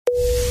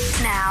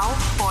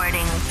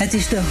Het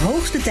is de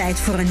hoogste tijd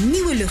voor een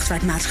nieuwe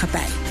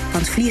luchtvaartmaatschappij.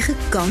 Want vliegen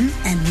kan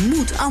en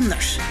moet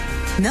anders.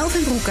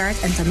 Melvin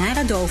Broekhaart en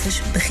Tamara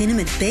Dovens beginnen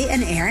met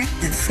BNR,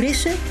 een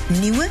frisse,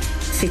 nieuwe,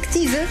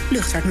 fictieve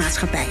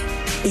luchtvaartmaatschappij.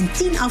 In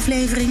 10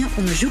 afleveringen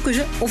onderzoeken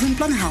ze of hun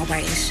plan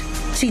haalbaar is.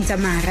 Zien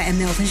Tamara en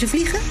Melvin ze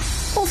vliegen?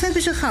 Of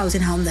hebben ze goud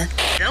in handen?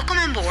 Welkom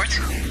aan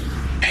boord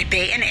bij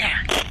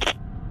BNR.